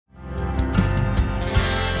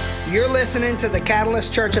You're listening to the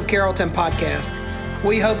Catalyst Church of Carrollton podcast.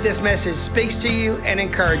 We hope this message speaks to you and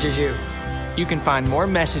encourages you. You can find more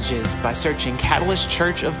messages by searching Catalyst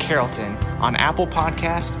Church of Carrollton on Apple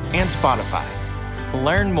Podcast and Spotify.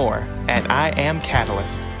 Learn more at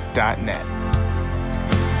iamcatalyst.net.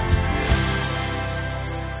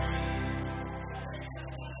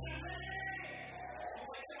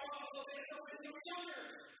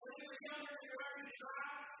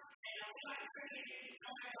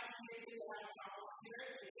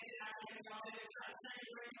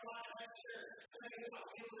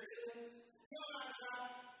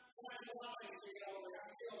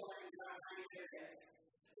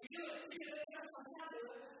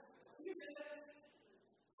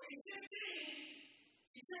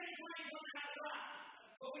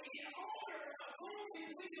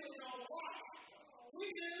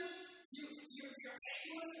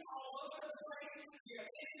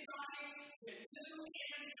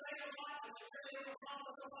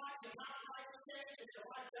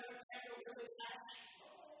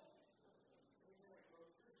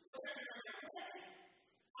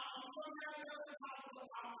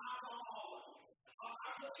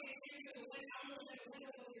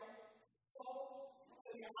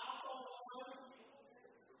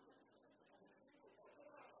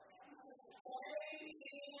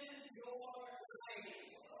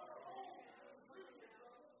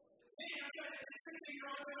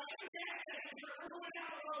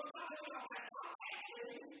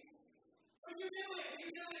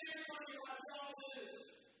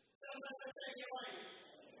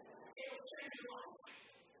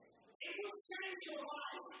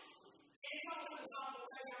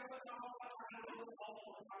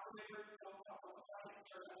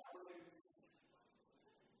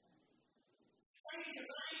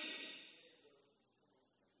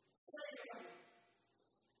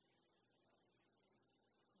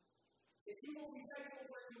 If you will be faithful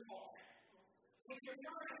where you are, when you're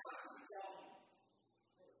not outside of God,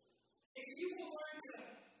 if you will learn to,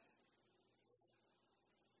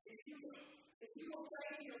 if you will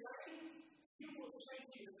say your way, you will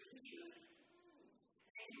change your future,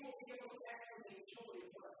 and you will be able to actually enjoy your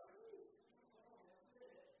present.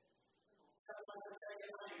 That's what I say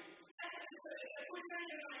your way. Quit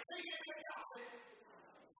changing your way.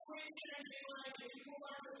 Quit changing your way. If you will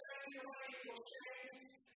learn to say your way, it will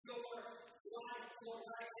change your life. Lord,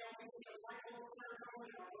 right now, people say, life will turn over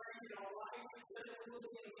in our brain, in our life, so that we will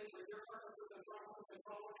begin to live with your purposes and promises and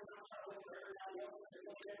promises, and not try to live for everybody else's, and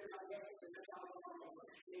look at everybody else's, and that's how we're going to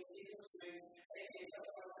in Jesus' name. And that's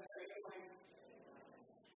what I was saying, we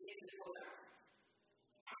need to slow down. I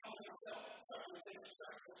call myself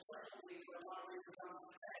stressfully for a lot of reasons. I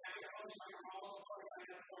always like I'm all over the place. I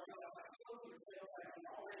got to start going outside. I'm supposed to stay up there. I'm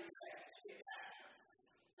already fast. I get faster.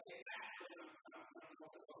 I get faster than I'm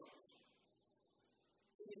going to go.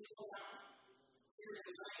 You need to slow down. You're in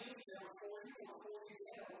the lanes, there are 40, there are 40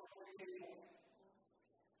 there, there are 40 anymore.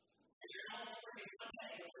 And you're not already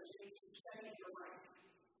ahead because you need to stay in your lane.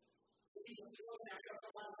 You need to slow down. So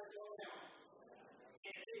somebody says slow down.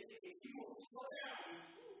 And if you will slow down,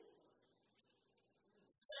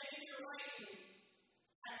 stay in your lane,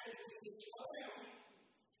 after you need to slow down,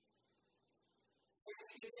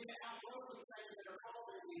 you begin to outgrow some things that are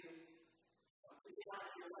causing you to get out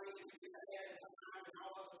of your lane, to get ahead of time and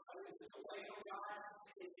all of the places to away from God.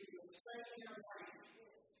 If you will stay in your lane,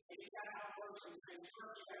 and you've got to outgrow some things,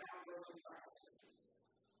 first you've got to outgrow some practices.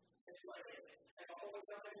 It's what it is. And the Holy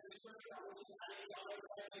Spirit in the Scripture, I need y'all to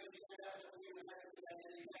say that you stand up and we're going to make it today, so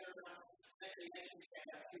you better not make the nation stand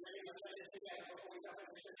up. You ready to say this together before we jump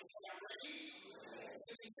into the Scripture? So I'm ready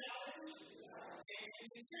to be challenged and to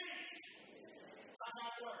be changed by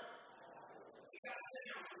God's Word. You got to sit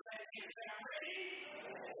down and say it again. Say, I'm ready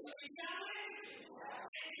to be challenged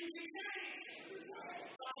and to be changed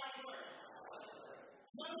by God's Word.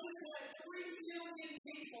 Moses led 3 million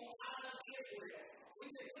people out of Israel. We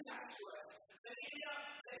got trust. They end up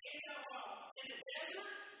in the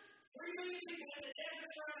desert. 3 million people in the desert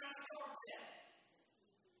trying not to starve to death.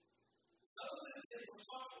 Moses is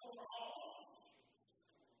responsible for all of them.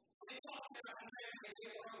 We talk about the family and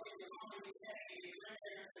your brother and your mom and your dad and your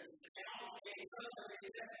grandparents and all of them. Those are the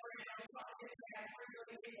best friends. We talk about this. We have 3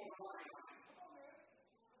 million people in the line.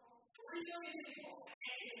 3 million people.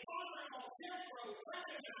 And his father-in-law, Jethro,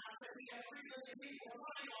 recognized that he had 3 million people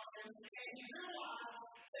relying on him, and he realized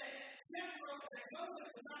that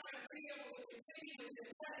Moses was not going to be able to continue with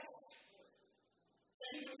his way.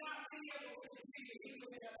 That he would not be able to continue. He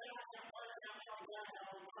would have back down, burning out, come back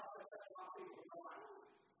down, and process that's a lot of people in the life.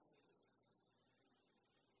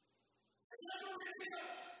 And so that's where we're going to go.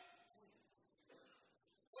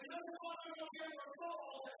 When Moses lost time Moses saw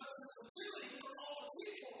all that Moses was doing for all the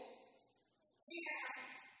people, he asked,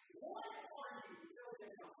 what are you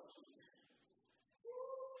building up?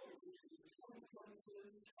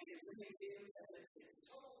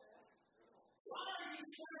 Why are you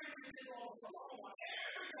trying to do all this alone?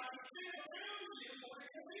 Everybody sits around you for a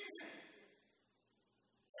commitment.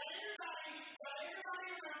 Everybody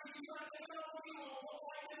around you trying to think about you on what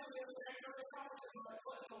I do with this after the conversation, but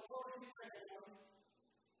what the Lord is praying for me.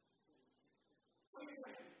 What are you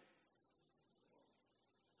praying?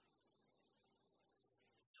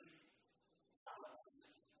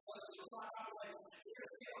 What's the reply? By the way, you're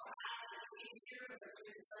going to see a lot of eyes and things here, but they're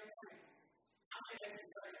doing the same thing. I may have to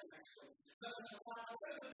say this next week. Doesn't apply to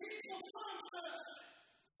the people come to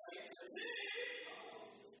say it to me.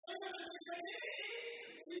 They're going to say,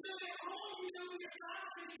 you do it at home, you do it in your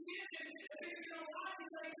house, and you get it. And if you don't like it,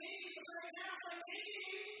 say me. So say now, say me.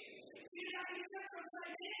 You got to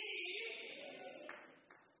say me.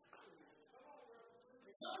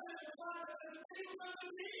 Doesn't apply to the people come to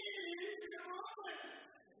me. You can run with it.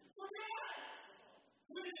 For God.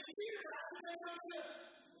 When it's here, I should say come to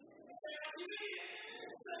say how you need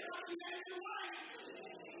it. Say how you manage your life.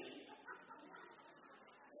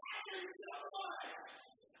 I can so much.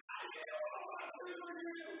 I can do all my food for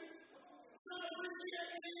you. So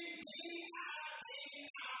appreciate me.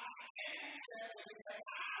 Say,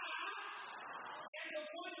 and the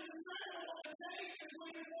one who said all the days is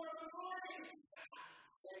waiting for the glory.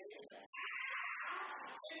 Say this.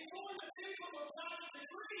 And for the people of God's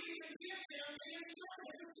decrees and give them the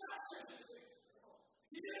instructions.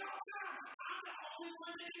 You did it all the time. I'm the only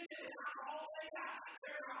one that did it. I'm all they got.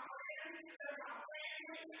 They're my friends. They're my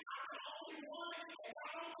family. I'm the only one. If I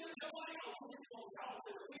don't do it, nobody else will do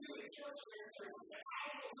it. We do it in church ministry. I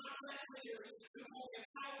will not let leaders who will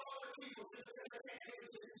empower other people just because they can't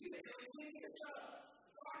do it. You make it easy to shut up.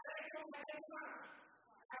 God, that's so much fun.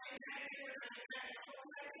 I can manage it. I can manage it. So I'm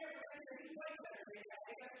not here for things that he's way better.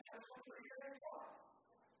 I got to tell you you're very far.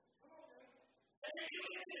 And then you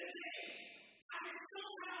listen to me. I can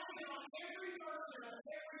somehow get on every version of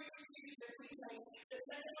every excuse that we make that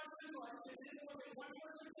that's not too much to do what one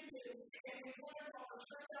person can do, and we wonder about the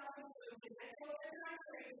church out and so we make what they're not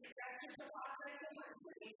saying. That's just a lot of things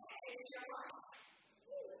it's your life.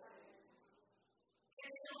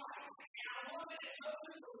 It's your life. And I love it that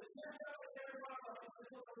Moses was as messed up as everyone else. It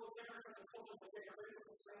was a little different from the culture was different. It was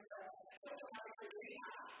the same stuff. So somebody said,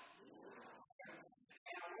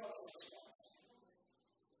 and I love this response.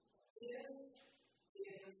 It is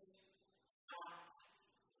not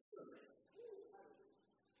good.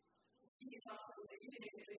 You can talk to me, you can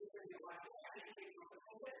make things in your life. I can say something.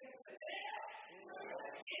 I'll say things like,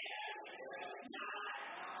 it's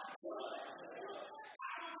not good.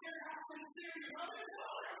 I don't care how sincere your motives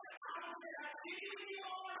are. I don't care how genuine you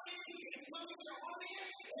are. If you can look at your heart in,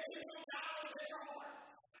 if there's no doubt in their heart,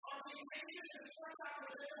 or being anxious and stressed out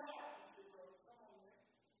in their heart.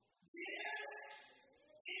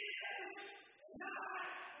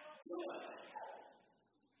 Not good.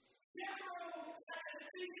 Jethro had to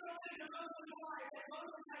speak something to Moses' life that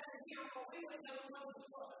Moses had to hear, or we would know Moses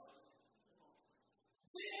was.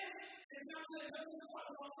 This is not good. Moses was one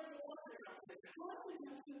of the ones that don't think.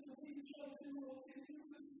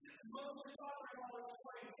 Moses thought I want to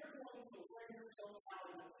explain. You're going to bring yourself out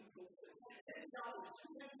of the people. This job is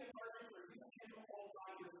too big and burden for you to handle all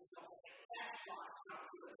by yourself. That's why it's not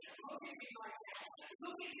good. Look at me like that.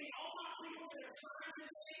 Look at me. All my people that are trying to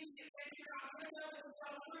think that you're not good enough and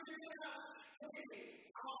trying to prove you're good enough. Look at me.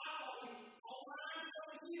 I'm a high. All I'm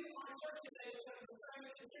telling you on church today because of the same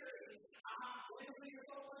insecurity. I'm not Wednesday or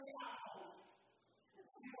something in the iPhone.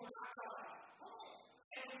 You are not God.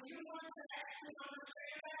 And when you learn to actually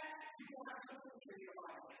understand that, you will have something in your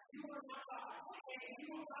life. You are not God. And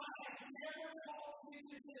you are God has never called you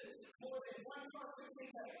to do more than one person a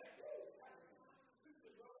day.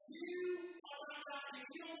 You are not God. If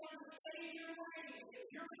you don't understand your brain,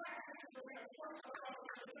 your practices are going to force yourself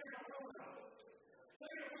to figure out what's going on.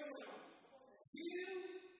 Figure out what's going on. You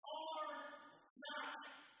are not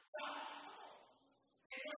God.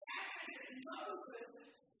 And what happened is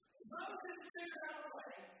Moses figured out a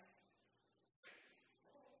way.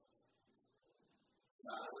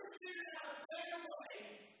 Moses figured out a better way,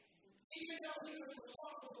 even though he was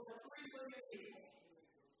responsible for 3 million people.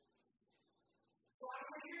 So I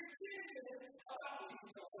want your experiences about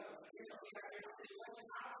yourself. Here's something about your situation.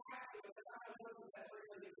 I don't have to because I know Moses had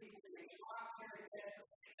 3 million people to make sure I'm carrying that.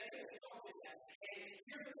 They could have started that. And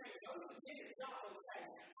here's the thing. Moses did his job okay.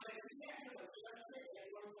 But if you have to adjust it and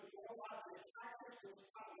learn to grow out of this practice, which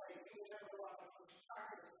by the way, you will never grow out of this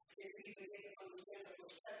practice if you even understand the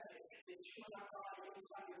perspective that you are not God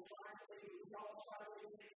anytime you're trying to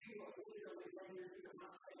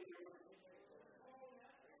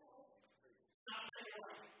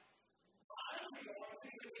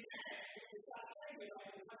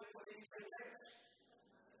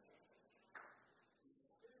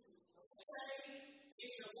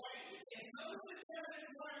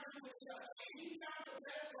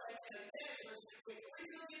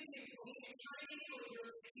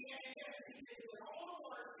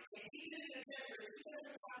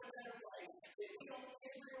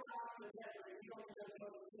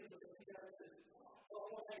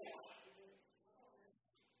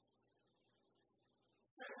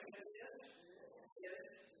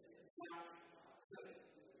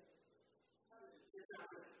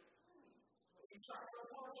Try so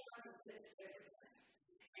hard trying to fix everything,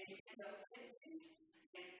 and you end up fixing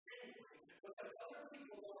and angry because other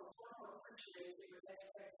people don't appreciate your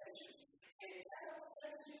expectations. And if that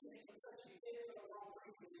upsets you, it's because you did it for the wrong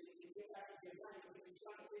reasons, and you can get back in your brain because you're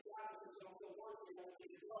trying to figure out if it's going to feel worth it, won't get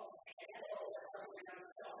it wrong. And that's all that's something on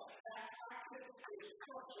itself. That practice is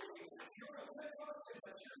crushing you. You're a good person,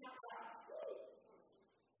 but you're not that good.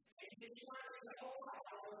 And you've been trying to make a whole life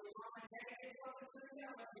out of your mom and dad get something to you,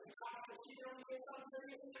 but it's not that you don't get something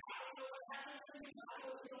to you. I don't know what happened to you. I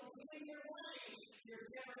know you don't clean your brain. You're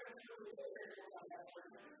never going to truly experience what that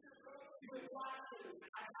freedom. You would want to.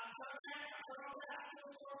 I've done that. I've done all that. I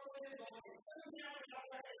still struggle with it. But I'm sitting down and I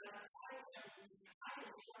recognize I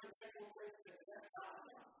am trying to take more grace than the best I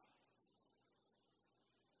can.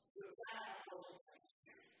 You've got to have those things.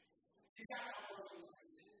 You've got to have those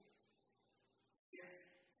things. Here.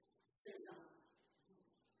 Sit down.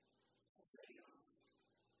 Sit down.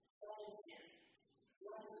 Roll in.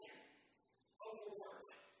 Roll in. Overwork.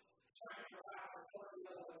 Trying to allow a certain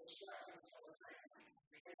level of distractions for the family.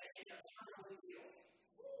 And they end up totally ill.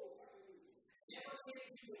 Never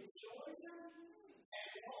getting to enjoy them at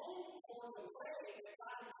home or the way that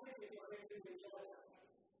God intended for them to enjoy them.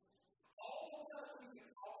 All because we can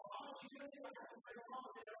call moms, you know, I have some friends, moms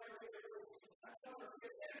that don't ever get their roots. I tell them,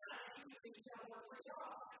 because they're not used to being trying to work for a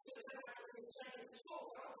job. So they don't have to be ashamed of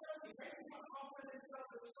school. But I'll tell you, maybe my mom went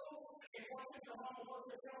themselves at school, and once their mom will work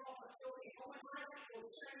their job on the school, and home and right, it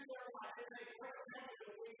will change their life, and they break them down to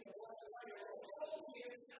the weeks of what's the way they're school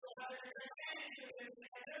kids, they'll have their advantage of them,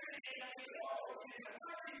 and everything that they know, and the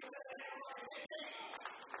 30s, but that's an hour and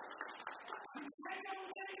 15. You take those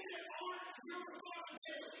things that aren't your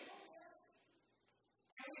responsibility.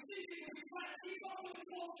 And we think because you try to keep up with the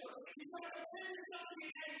culture, you try to compare yourself to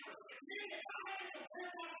your neighbor. Man, if I had to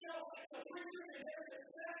compare myself to preachers and their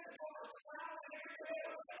success as far as crowds and everything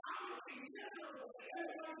else, I would be miserable. And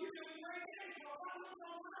when you're doing great things, well, if I look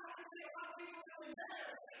online, I can see a lot of people doing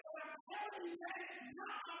better. But I'm telling you, that is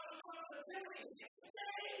not my responsibility.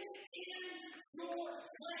 Stay in your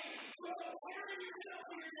lane. Quit comparing yourself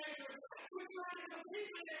to your neighbors. Quit trying to compete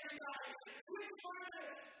with everybody. Quit trying to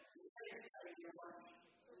say your money.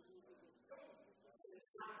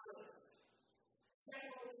 It's not good.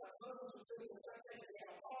 Generally, what Moses was doing was something that had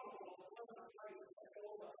a problem that wasn't afraid to say,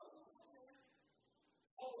 hold up.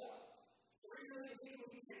 Hold up. 3 million people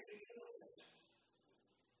you can't be killed with.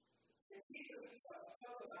 And Jesus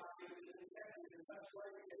tells about him in the New Testament in such a way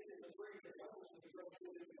that it is agreed that Moses was the greatest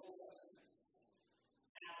in the Old Testament.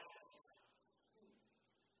 And now it's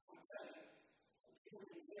I'm telling you, people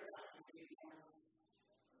would be there like you would be born.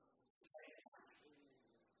 Say it.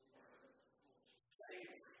 Say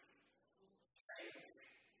it. Say it.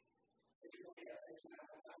 If you look at this now,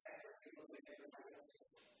 I'm not asking people to look at everybody else.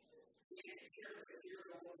 You need to care because you're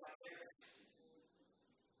going to look like theirs.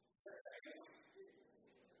 So say it.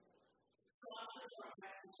 So I'm just trying to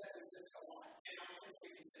Matthew 7 says a lot, and I'm going to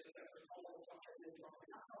take you to the different columns of something wrong.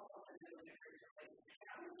 And I saw something different recently, and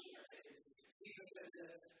I'm going to share it with you. Jesus says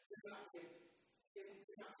that do not get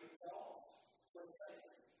involved with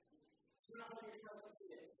Satan. Do not let your husband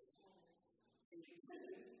kids. If you do,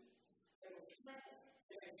 they will tremble.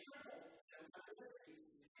 They may tremble and not liberty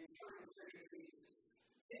and turn into your pieces.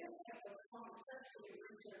 This has a conceptually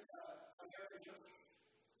recent American church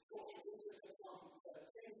culture. This is from the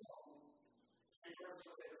theme song and words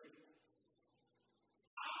of liberty.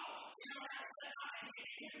 You know,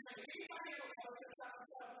 anybody else knows this type of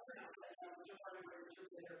stuff? We're not saying that we're just running around your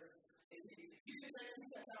there. You can make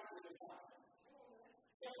these out with your time.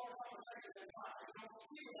 You have more conversations in time. You don't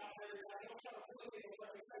speak about everybody. You don't try to put it in your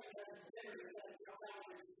reputation that is bitter, that is no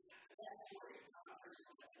boundaries. That's where you're not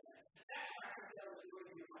personal. That practice that was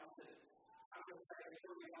really your mind too. I'm going to say it's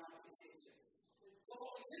really not going to continue to. But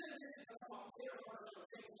what we did is to come up with their words or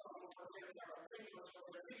things on for their opinions for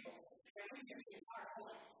their people. And we get the entire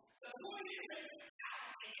point. The point is that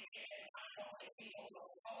I don't think people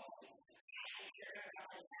don't talk to me. I don't care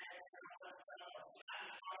about the ads and all that stuff.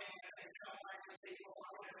 I'm talking about self-righteous people. So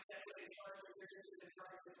I want to step in charge of their business and try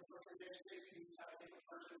to get the person they're speaking to.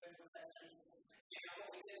 certain things with that too. And what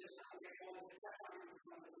we did is we get one, that's not even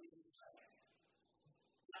from the leading second.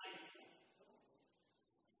 Not even.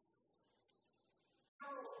 How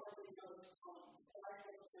are we going to come? Why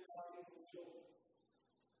is it that our people children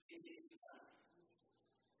in Jesus' time?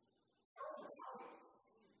 How are we?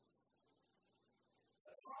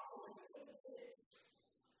 The problem is that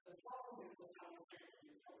the problem is the time of the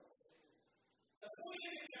point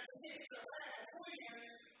is that the kids are right. The point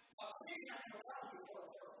is a big has no value for a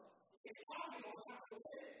girl. It's valuable enough to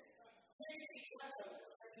live. They eat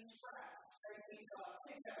leftovers, they eat scraps, they eat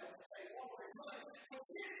pigtails, they water and mud. But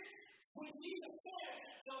kids, when Jesus says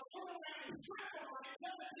they'll turn around and trample on it,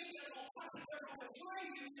 doesn't mean they're going to fight, they're going to betray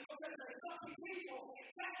you because they're sucky people.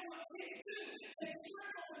 That's what kids do. They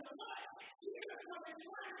trample in the mud. Jesus wasn't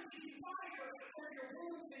trying to give you fire for your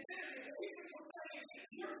wounds and bitterness. Jesus was saying,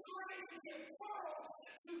 you're trying to give world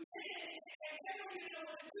to kids, and they don't even know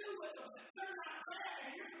what to do with them. They're not bad. And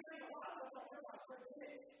here's the thing, a lot of us don't realize we're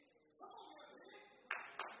kids. How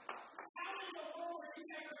in the world are you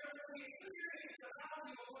ever going to experience the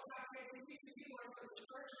value of what God gave you to people in some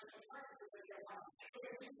restrictions and practices in your life?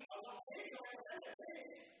 Because a lot of kids don't understand that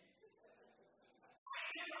big. I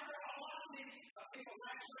never heard a lot of these people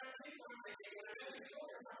latch around people and they get a million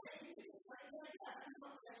children. I'm like, you can say like that. You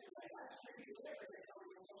must have to say that. You can do everything. So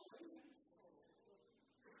you're supposed to do.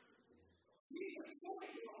 Jesus'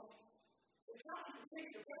 point was, it's not to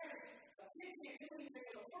take your parents. A kid can't do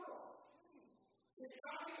anything in the world. It's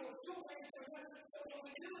not people do things for them. So what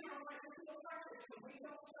we do in our life is so practice, but we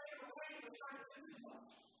don't stay in the way we're trying to do too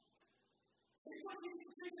much. It's what Jesus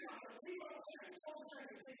is teaching us. People don't change. Don't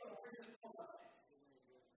change. People don't bring this up.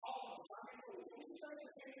 All of us. I mean, when you change the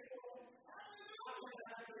thing, I'm going to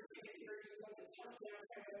have to get here. You go to church now and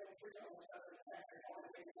say, I'm preach on the subject. It's all the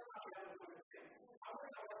things. I'm not going to do it. I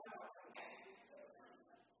wish I was not.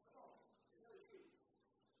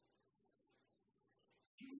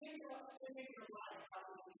 You think about spending your life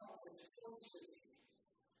having something to function,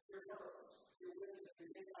 your words, your wisdom,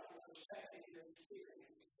 your insight, your perspective, your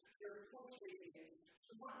experience, your cultivating it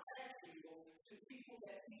to not add people to people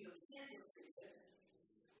that either can receive it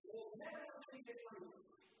or will never receive it from you.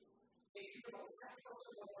 If you're the last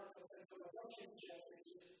person to work with them for the relationship, it's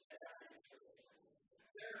just a dynamic situation.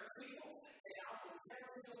 There are people that I will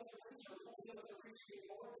never be able to reach or won't be able to reach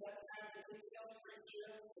anymore. Doesn't have the details,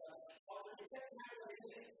 friendships, or it doesn't matter what it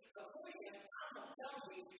is. The point is, I'm not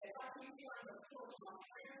telling you, if I keep trying to force my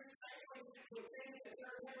parents, family, with things that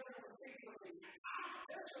they're never going to receive from me,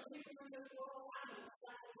 there's some people in this world, I know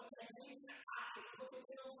exactly what they need. I can look at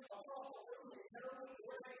them across the room and know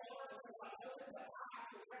where they are because I know them, but I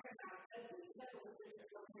have to recognize that they never receive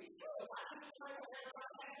it from me. So I just try to think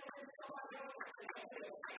about that and somebody else will think about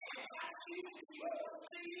it. I choose to be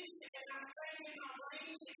overseeing and I'm staying in my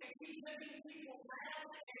lane and keep making people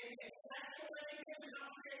mad and saturating them and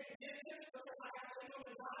not creating distance because I got to live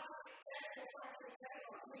with God. That's a practice that's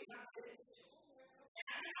on me, not big. And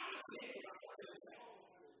I'm not big enough to do that.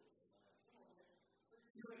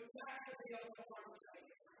 You're exactly the other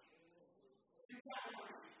conversation. You've got to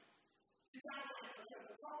learn. You've got to learn because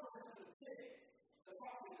the problem isn't the big. The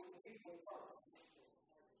problem is with the people in front of you.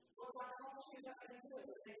 What God tells you that they do,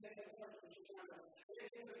 the things that they touch that you're trying to, they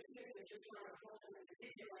do the kids that you're trying to force them to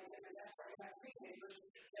manipulate them, and that's why you have teenagers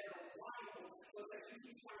that are wild, but that you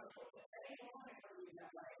keep trying to put them. They ain't going to hurt you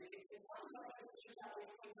that way. In some places, you got to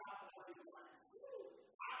be God and what you want.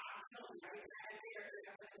 I'm telling you, I mean, I hear it, and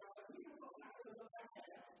I think, well, you don't know how to look back at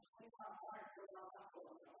that. It's 25 fire, but that's not going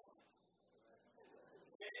to go.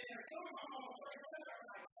 And then there's some of them on the first set, I'm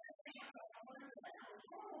like, I'm going to say, I was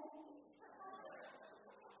wrong.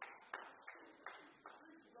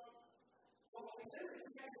 Well, what we do is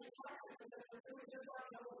we get this practice because we're doing just like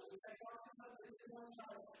Moses. We take our two husbands and one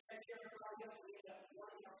child, take care of everybody else, we end up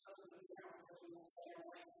running our husbands down because we won't stay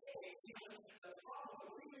away. And Jesus, the problem,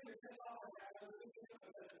 the reason you're pissed off at that, the reason is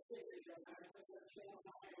because the kids is your parents, because the children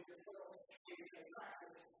don't have your girls, and it's a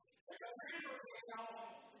practice. Like a hammer thing,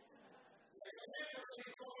 y'all. Like a hammer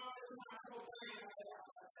thing going on this night, so thing, I said,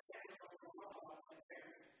 that's a standard of the world about my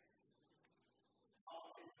parents.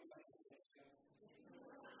 All people like this.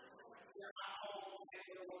 You're not home and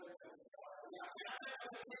you're going to go. Yeah, and I think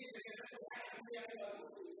that's amazing, and this is happening to everybody who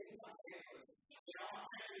sees me in my family. You know, my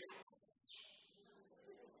family.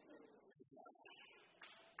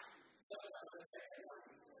 That's what I was saying.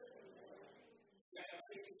 Yeah, I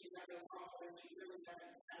think you have no confidence, you really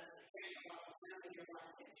haven't had a thing about building your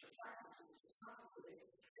life and your practices. It's not for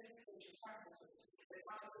this. This is your practices. It's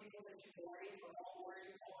not the people that you blame or don't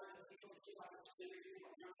worry for, the people that you like to consider you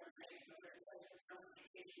or you're going to make the organization from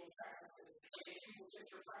into your practices. And if you will take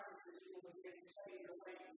your practices, you will begin to study your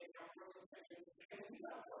way and get your growth and when you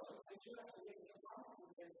have you have to get some promises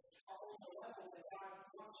that are on the level that God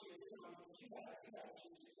wants you to do on, but you got to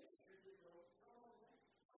choose to do.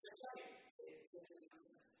 The second is this is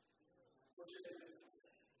what you're doing.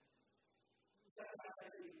 That's what I say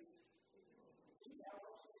to you. Do you have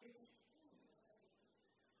what you do?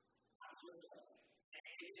 I'm just saying. And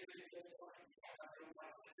it really is funny. I don't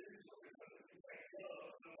like to do something, but it's like,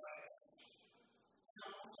 no way. No,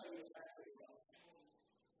 I'm telling you exactly what.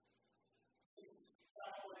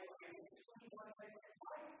 That's what I think. It's just one thing.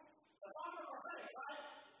 The Father of our faith, right?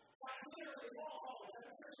 Like literally, Paul, that's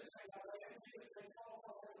a Christian thing, by the way. And Jesus said, Paul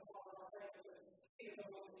said the Father of our faith because he is the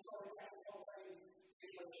one who started out this whole thing in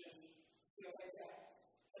religion. You know, like that.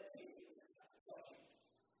 But he is the question.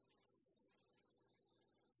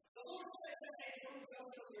 The Lord says that they don't go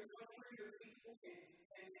to your country, your people,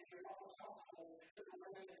 and your father's household to the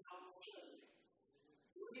land that God will show you.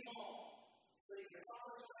 Leave them all. Leave your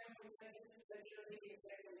father's family, let your immediate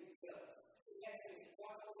family go. Actually,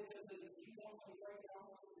 God told them that if you want some great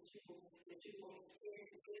promises that you will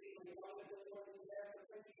experience the city when you want to live where you are, the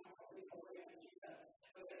country, you have to leave the land that you know.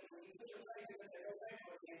 Because when you put your faith in it, they go back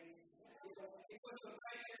again. You put some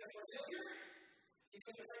faith in the familiar, you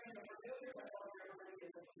put your faith in the familiar, that's all you're ever going to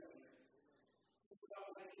get the familiar. This is all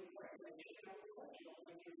that you pray. When you should not be what you don't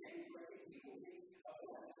think you're getting, you will be a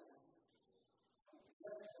blessing.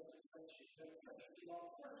 That's what it's like. You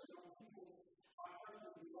all first on people on earth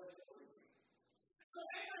will be blessed for you. So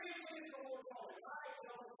Abraham went to the Lord told him, I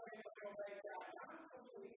don't say I'm going to obey God. Not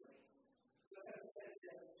completely. Because it says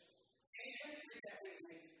this. And read that with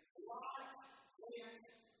me. Lot went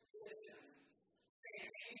with him. And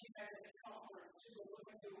he had his comfort to the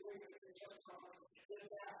women to the women of the church conference. This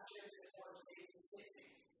is how Genesis was being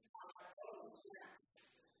completed. I was like, oh, snap.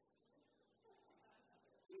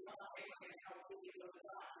 We talk about Abraham, how he was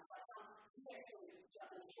God. It's like, you actually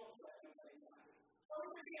got in the church like nobody died. So he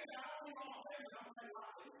said, yeah, I don't want to pay, but I'm going to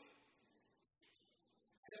lie to you.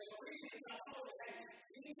 And there's a reason I told him, hey,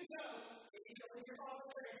 you need to go. You need to leave your father's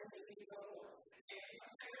family, you need to go forward.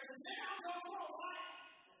 And now go forward, right?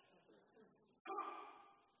 Come on.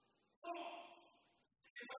 Come on.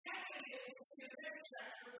 And what happened is, we see the next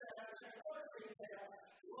chapter, chapter 13, that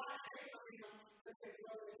Lot and Abraham, that they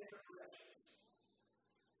go in different directions.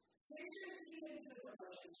 So you shouldn't even do different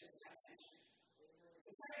relationships, that's it.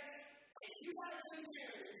 Okay? If you have a good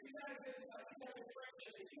marriage, if you have a good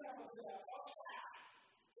friendship, if you have a good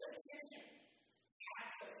there's tension.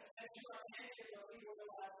 That you are connected, but we will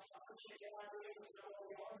realize opportunity in our business is where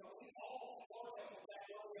we are, but we all are them. That's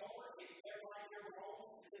where we are. They're right, they're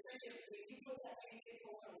wrong. The thing is, if you put that many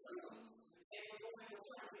people in a room, and we're going to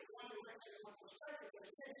try to get one direction and one perspective,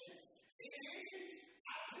 there's tension. And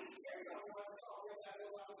I've been scared of what I saw real bad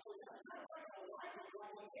when I was with that's not like I like it.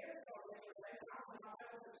 Like when Eric saw yesterday, and I'm like,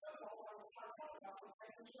 I was so cold, I was trying to talk about some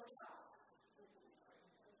things and just stop.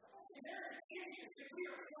 And there is tension. See, we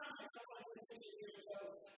are trying to talk like this 50 years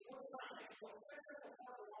ago. We're trying to what sets us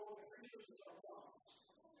apart from all the preachers is our thumbs.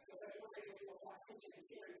 Because we're able to apply teaching and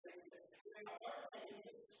carry things that may not work for you.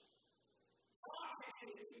 Our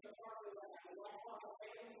opinion is to keep the parts of that, and like parts of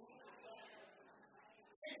family.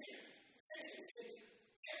 Tension. See,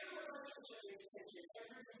 every relationship needs tension.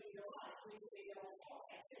 Everything in your life needs to be able to talk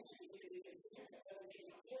at tension. You need to be consistent that you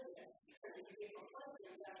don't hear that. Because if you get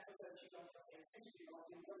complacent, that's because you don't pay attention. You don't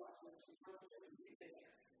realize when it's important and you get there.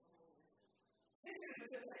 This is the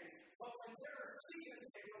good thing. But when there are seasons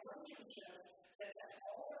in relationships that's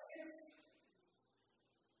all there is,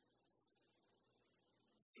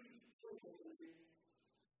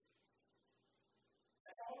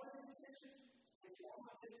 that's all there is tension, and you all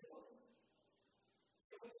have discipline.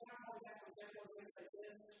 And we can have all that from example of things like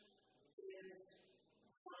this is good.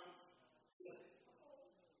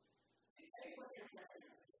 And Abraham recognizes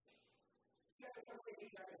it. You have to come say he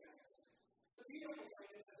recognizes it. It's a beautiful thing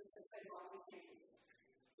because it's to say, well, we can't.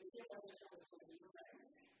 We can't let this come to us. We're recognizing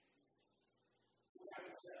it. Without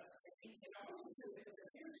a judge. And I want you to do this because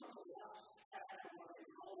here's something else that happened in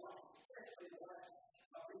my whole life, especially the last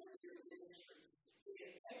recent years of ministry.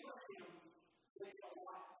 Because Abraham went a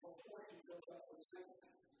lot before he built up his system.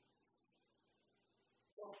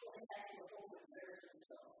 Before he actually told him to embarrass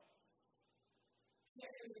himself.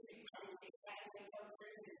 Yes, it was becoming a thousand person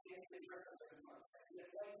and he actually dresses in a month. And the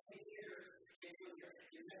way to hear is when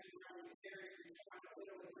you're messing around with your parents and you're trying to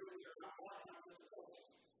literally ruin your life, not just a person.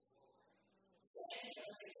 The angel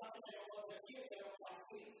is something they don't love their kids, they don't like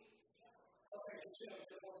me. Okay, so you know,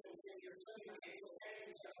 divorce and sin, you're saying that they will hate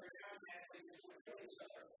each other and automatically just want to kill each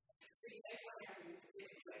other. See, Abraham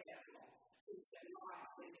didn't break that law. He said,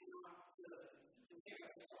 life is not good. You can't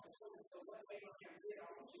let yourself assume. So what Abraham did, I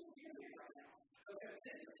want you to hear me right now. Because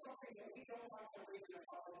this is something that we don't like to read in the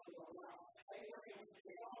Bible to the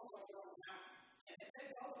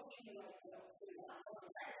accumulate wealth. See, when I was a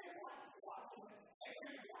back there, a lot of money.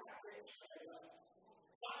 Abraham got rich,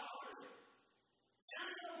 God honored him. And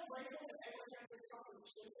I'm so grateful that Abraham did something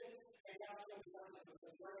stupid, and God's going to bless him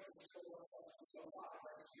because grace will still bless us to go a lot of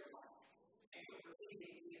rest of your life. And we're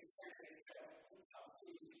repeating the experience of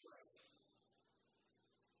Jesus' grace.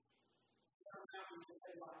 Some mountains that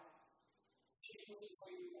say, like, choose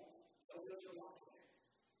where you want, but build your life there.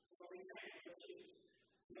 Don't be trying to choose.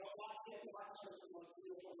 You know, a lot of people like church the most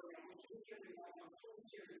beautiful around. When you hear me right now, please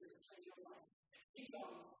hear me to change your life. Keep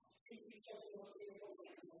going. He chose the most beautiful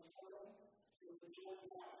land in this world. It was the Jordan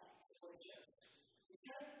Valley. That's what he chose.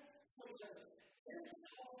 Okay? That's what he chose. Here's the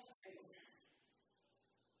cost of Abraham.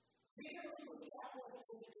 Being able to establish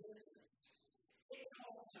this existence, it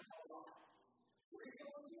costs him a lot.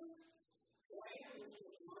 Resources, land, which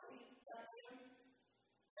was money back then,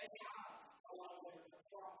 they got a lot of their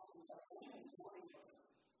crops and stuff. Land was money for them.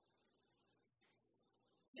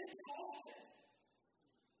 This cost him.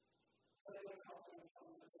 But it would cost him to come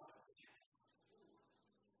to society.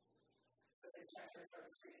 But in chapter 13,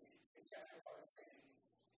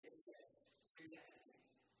 it says, read that with me.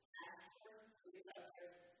 After we got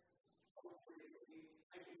there, I want to read it with you.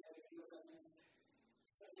 I can tell you what that means.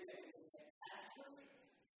 So today it says, after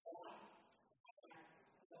God had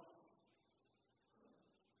done.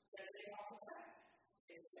 That they all back.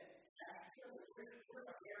 It says, after we're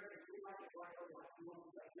not arrogant, we like it right over. We want to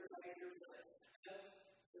say, you're not arrogant, but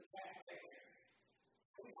it's back there.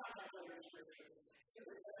 We find that later in Scripture. So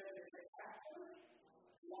it says, after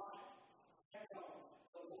God had done,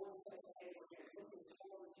 the Lord says to Abraham, look as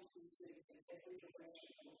far as you can see in every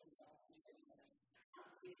direction from the south to the east.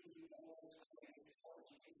 I'm giving you all this land as far as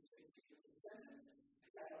you can see to your descendants.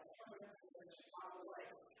 As a permanent possession. By the way,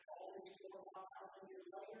 all these 4,000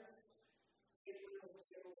 years later, Israel is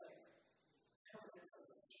still there. Permanent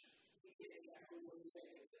possession. He did exactly what he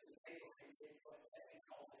said that Abraham did, but they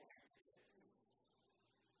called it.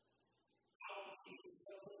 I want to keep you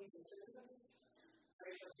so many descendants.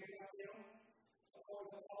 Gracious, hear me out there.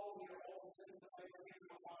 According to Paul, we are all descendants of Abraham,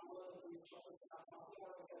 by one blood, we have chosen us not the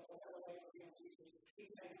world, because the whole Abraham Jesus,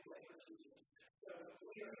 he made the way for Jesus. So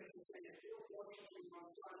we are his descendants. You're worshiping on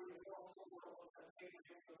Sunday across the world because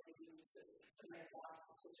Abraham so they used to make life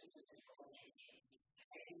decisions in his relationships.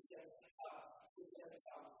 And he says,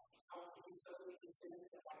 I want to be so many descendants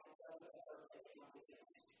that I can tell that the earth that he might be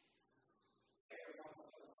doing. Everyone was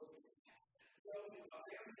included. So, a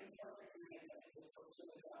very imperfect man that is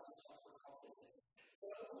pursuing God is what we're called to do.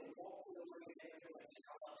 But only walk with the way they do it.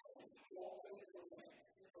 Walk with the way,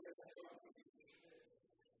 because that's what I'm doing.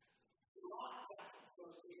 Lot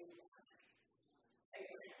was being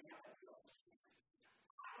Abraham got it close.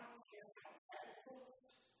 I don't care how bad it was.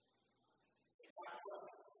 If God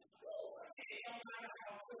blesses, it don't matter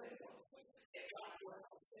how good it was. If God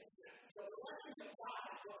blesses, the blessings of God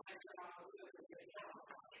is what makes it opportunity to come.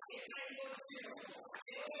 It may look beautiful.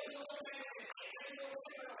 It may look amazing. It may look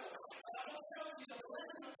terrible. But I will tell you, the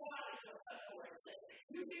blessing of God is what separates it.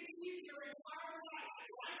 You can keep your entire life.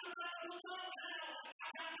 Life is not look up now. I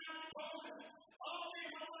got my moments. Oh, man,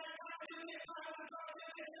 my life's not doing this. I have to go do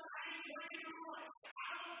this. I ain't drinking my life.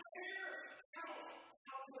 I don't care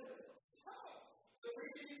how good it is. The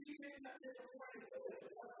reason you keep making that disappointment is because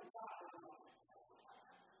the blessing of God is not.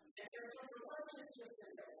 And there's some relationships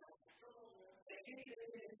in there. That you can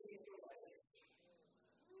begin to see through life.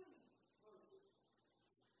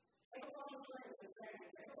 Think about your friends and family.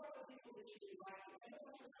 Think about the people that you do like. Think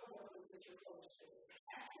about your co-workers that you're close to.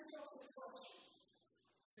 Ask yourself this question.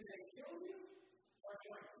 Do they kill you or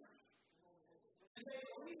train you? Do they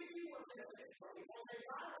believe in you or benefit from you? Will they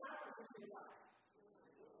lie or just be lying?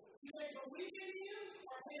 Do they believe in you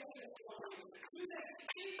or benefit from you? Do they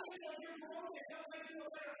speak of your growth and help make you a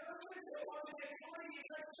better person? Or do they blame you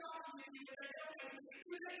and charge you and they don't make you?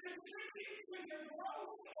 Do they contribute to your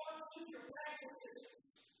growth or to your bad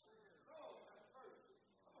decisions?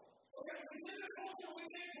 Okay, we live in a culture we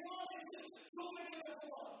think wrong is just going in the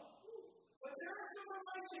wrong. But there are some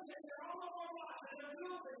relationships that are all of our lives and they're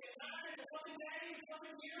building and not in the coming days,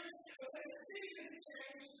 coming years, but when the seasons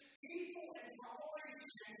change, people and priorities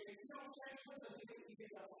change, and if you don't change with them, you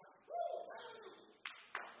get up.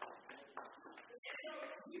 And so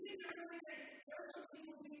you need to really think, there are some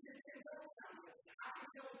people who need to spend less time with. I can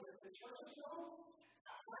tell you this, the church is growing.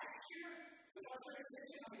 Last year, with our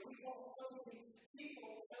transition, we walked so many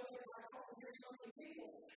people, over the last couple of years, so many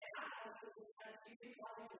people, and I also just had to be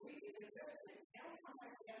part of the week and investment. Now, I'm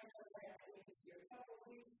like, yeah, it's okay, I can make it here. A couple of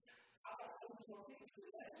weeks, I've got so many more people to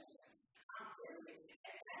invest. I'm busy,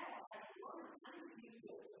 and now I have to learn how to use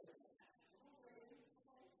this.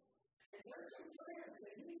 And there's some prayers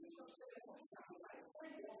that you need to start spending less time with.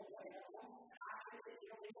 Pray all the way.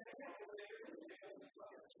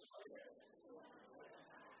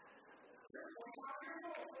 You're 25 years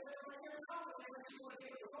old, and then when you're in college, and when you want to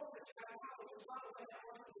get results that you got in college, it's not like that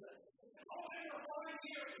wasn't good. Oh, in the 4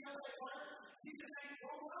 years, you know they learn. You just ain't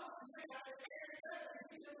grown up. You think about it, it's better.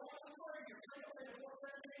 You just want to story. You're taking it more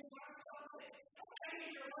 17 times something.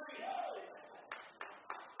 Saving your money.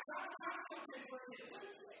 God's got something for you.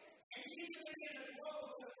 And you need to begin to grow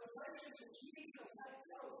with relationships. You need to let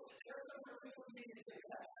go. There are some people who need to say,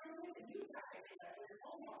 that's something that you got to do that for your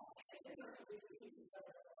own life. And then there's some people who need to set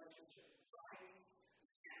up a relationship right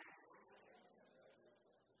now.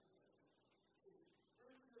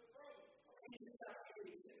 You need to set up a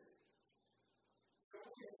relationship. Go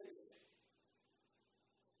to your sister.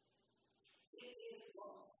 It is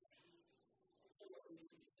love.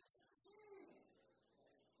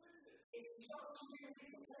 If you talk to your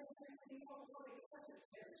people, let's say that you want to play touches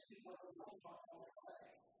parents, you want to talk about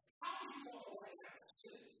play. How do you walk away from it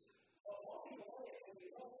too? Well, walking away when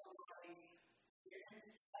you love somebody,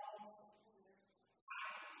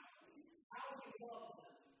 how do you love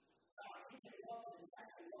them? You can love them,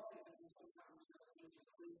 actually loving them sometimes means to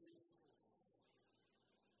please them.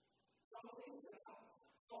 Some things that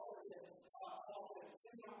Paul says,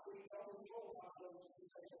 do not be controlled by those who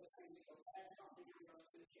say such things, but bad company and those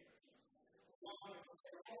good character. 100%.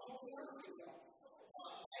 All the words of God.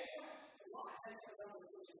 Lot has his own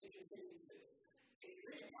decisions to continue to. If you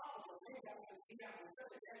read Proverbs, they got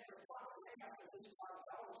such an extra spot, they got some $5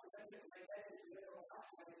 because they didn't make that into their own house,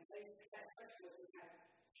 and they had sex with them and had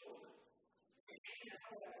children. And I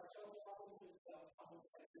know that our children problems and stuff, I wouldn't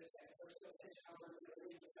say this, there's still tension over the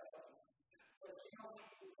reasons of that. But you know,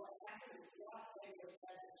 what happened is God made those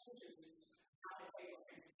bad decisions how to pay for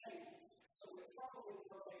things paid. So we probably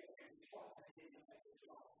will pay for things twice and didn't make this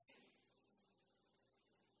wrong.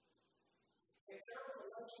 If there are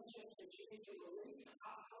relationships that you need to release,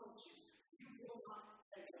 I promise you, you will not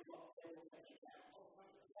take them up, they will take you down.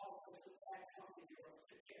 Paul says that bad company grows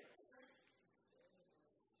good character.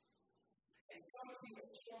 And some of you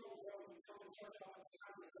have struggled when you come to church all the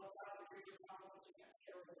time, you love God, you read your Bible, you got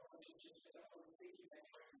terrible relationships that don't really think you make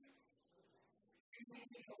friends. You need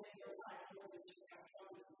people in your life more than just have fun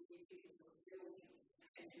with you. You need people to build you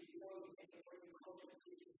and to grow you and to bring you closer to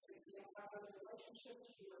Jesus. If you don't have those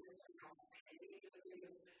relationships, you are missing out. And you need to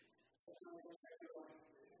begin to respect your life.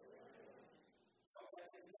 Don't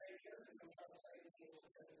let them say yours and don't try to say it to you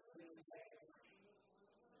because it's a real mistake.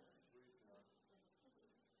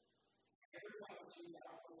 Every one of you that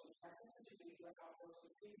outgoes with practices, you need to outgoes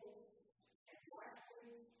with people. And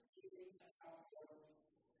lastly, you need to outgrow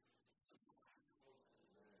some time.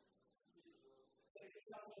 But if you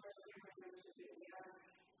don't trust your relationship that we have,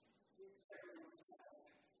 everyone is sad.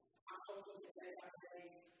 I'm hoping that day by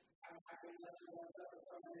day, I'm having lessons on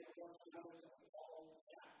some days of work and others of all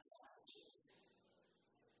that relationship.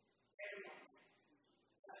 Everyone.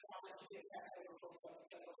 That's why I let you get past over for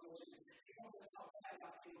the person. You don't just talk bad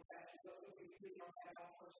about people past you, but we can talk bad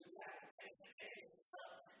about the person back. And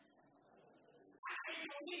stuff. I can't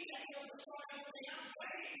believe that you're the sorry for me. I'm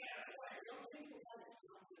waiting there. Don't think about it.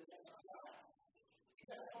 You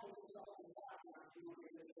gotta hold yourself inside when you want to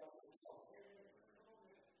get yourself installed.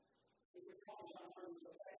 If you're talking about terms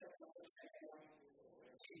of sex, that's not the second way.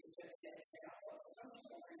 Jesus said, yes, and I love it. I'm just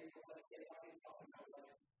wondering if you're like, yes, I've been talking about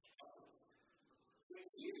it. When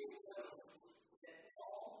Jesus knows that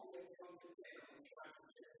all who have come to him and tried to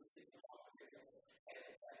sit and sit off of him and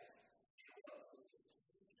attack him,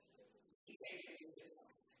 he gave him his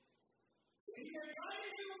life. When you are trying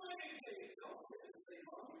to do anything, don't sit and say,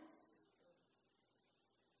 Mom.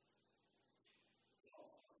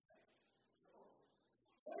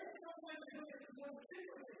 What if someone who is more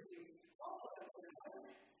serious than you also doesn't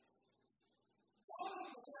know? All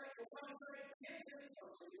of us are the ones that get this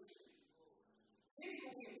person. You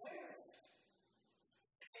will be aware of it.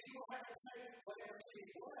 And you will have to say whatever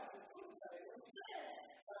things you have to put say,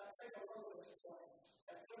 instead, take a road as well.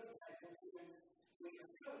 That good type of when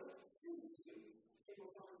you're good, seems to be,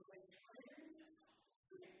 people come and say, you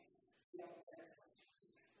have a better place.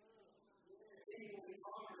 Then you will be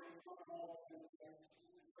honoring from all of them.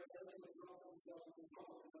 For those who exalt themselves will be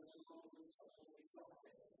humbled, and those who humble themselves will be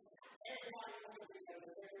exalted. Everybody else will be good,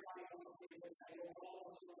 everybody else will be good, all of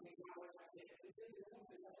us will be good.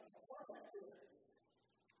 That's a part that's good.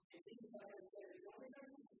 And Jesus says, the only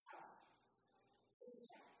thing is time. This is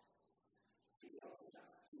time. He's open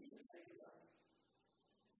time. He's going to take it up.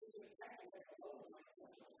 This is actually like a load of money.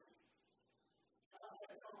 That's not right. God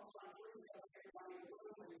said, come on, try to bring yourself to everybody in the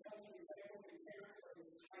room, when you come to your family, your parents, or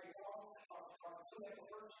your boss, or who ever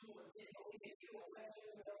hurt you, or didn't believe in you, or let you,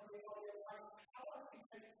 or don't believe all your life. How long do you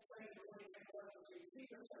think it's going to really take a lesson to you?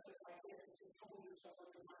 Peter says it like this. He says, humble yourself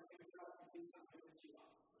under my hand, and God can do something that you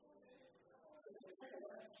love. says, take a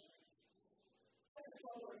left. Take a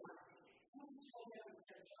slower time. Once you slow down and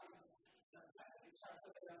take time, you start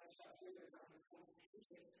looking down and start feeling around the corner. He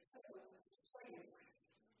says, take a left. Straight in.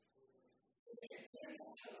 He says, in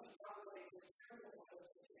the house, probably this terrible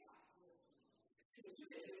house is God. See, what you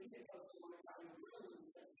did when you get close to one another, you really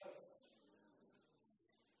need to focus.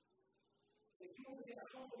 If you want to get a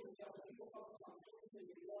hold of yourself, if you will focus on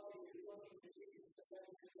pleasing and loving and looking to Jesus, and then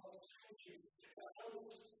His love will change you.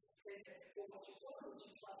 Others, and what you do is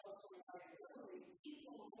you try to focus on how you're doing.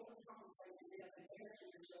 People will overcompensate and get and answer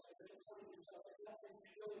yourself and disappoint yourself, and nothing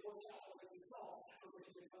really works out the way you thought, because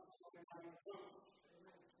you become something how you're doing.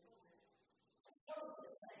 Others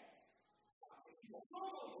will say, if you will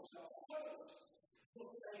follow yourself, others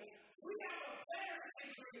will say, we have a better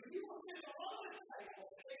teacher. If you will sit at the table,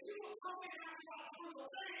 if you will come in and try to prove a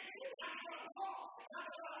thing, I try to talk, I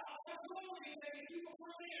try to control anything, if you will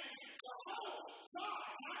come in, the whole God,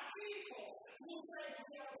 not people, will say,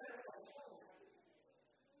 we have a better place.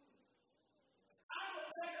 I'm a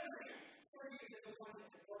better man for you than the one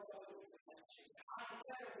that worked on the connection. I'm a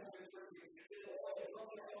better woman for you than the one that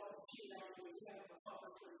looked at all the cheat on you and you have a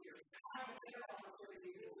cover for you. I'm a better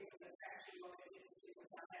opportunity than the one that actually looked at you and see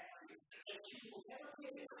what's not happening. But you will never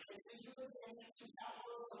get it until you begin to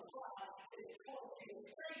outgrow some pride that is caused you to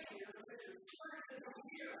stay here because your church is over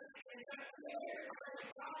here. Instead of staying here and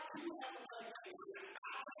saying, God, you have a place for me.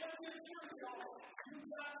 I'm going to church, y'all. You've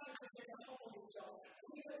got to take a hold of yourself.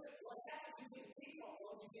 What happens, you get people,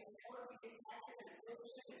 you get hurt, you get active and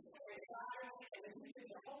addiction and anxiety, and then you spend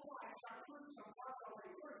your whole life trying to prove some God's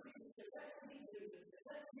already worked. You say, let me do this,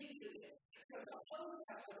 let me do this. Because the host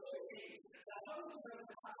has what you need. The host knows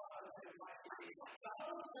how to husband and wife to be. The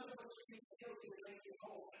host knows what you need to do to make you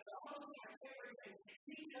whole. The host has everything.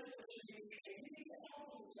 He knows what you need, and you need to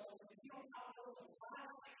help yourself. Because if you don't help yourself,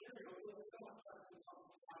 you're going to lose so much less than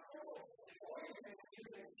someone's life. Or you're going to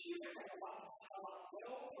accumulate a lot of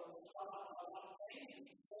wealth or a lot of things and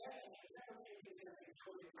success, and you're never going to get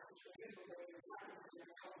control of your life. You're going to go to your life and you're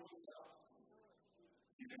going to control yourself.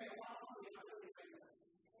 You can make a lot of money and not really think of it.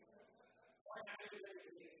 Why not do that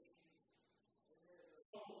again?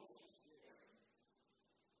 Humble yourself.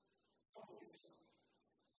 Humble yourself.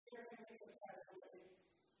 You're going to make this as a way.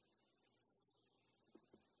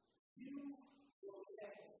 You will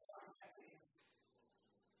get time at the end.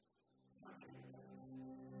 Time at the end.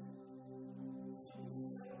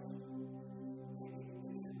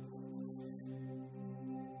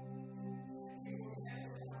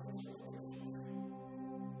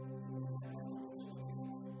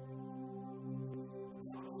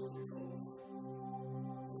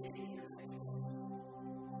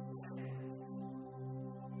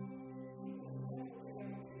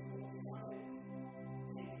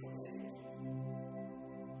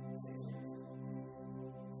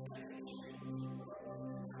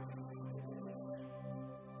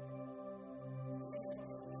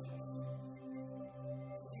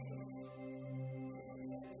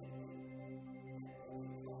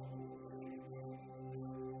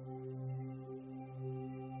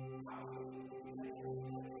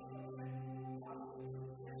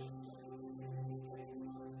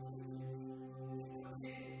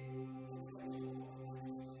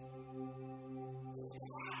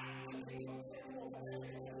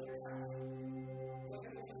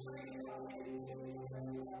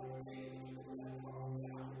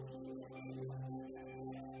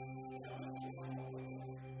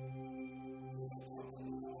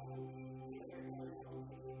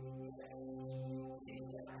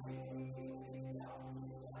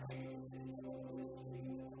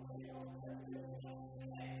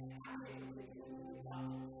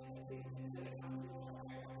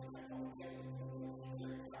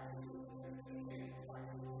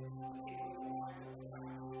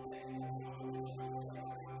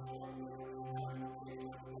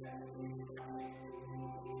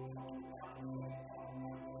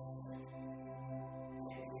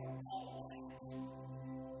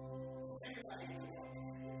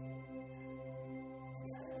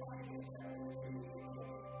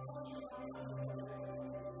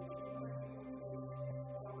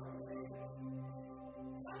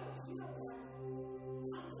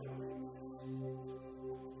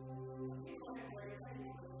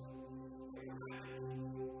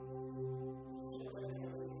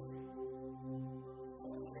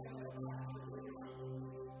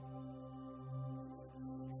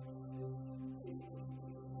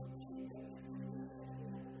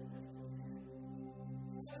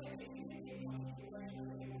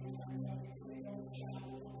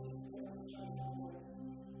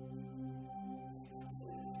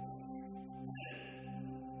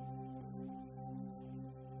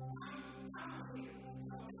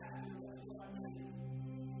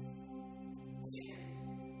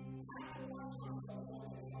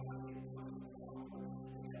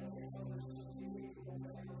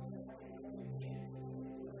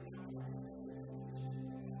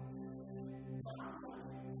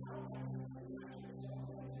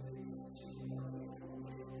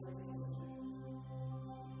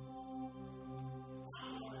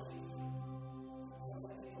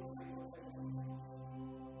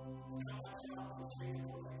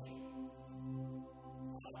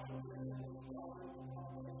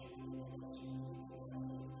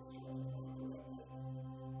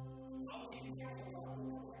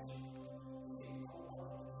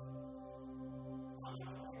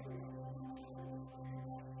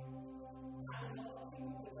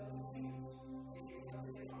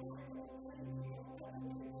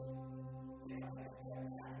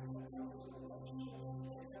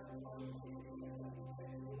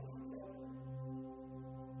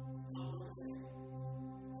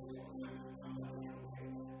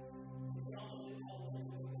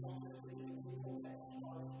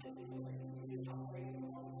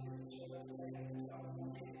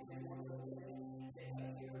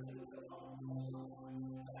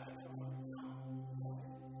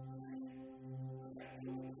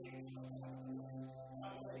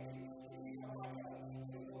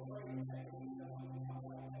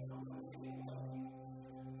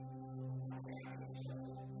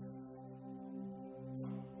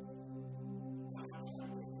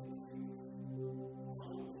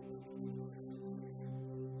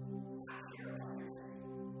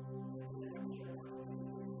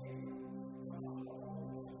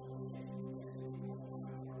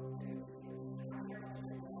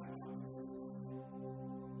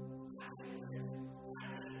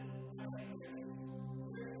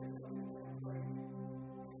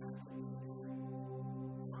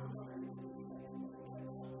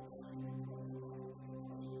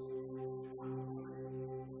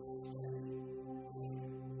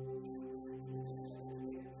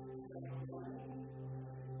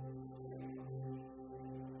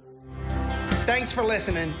 Thanks for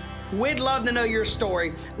listening. We'd love to know your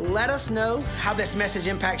story. Let us know how this message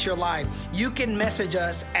impacts your life. You can message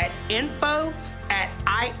us at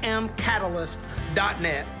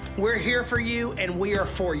info@iamcatalyst.net. We're here for you and we are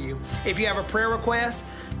for you. If you have a prayer request,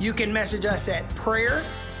 you can message us at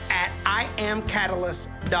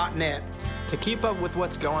prayer@iamcatalyst.net. To keep up with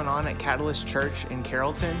what's going on at Catalyst Church in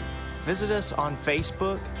Carrollton, visit us on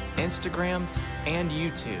Facebook, Instagram, and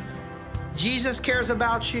YouTube. Jesus cares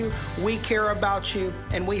about you, we care about you,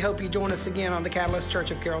 and we hope you join us again on the Catalyst Church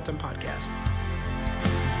of Carrollton podcast.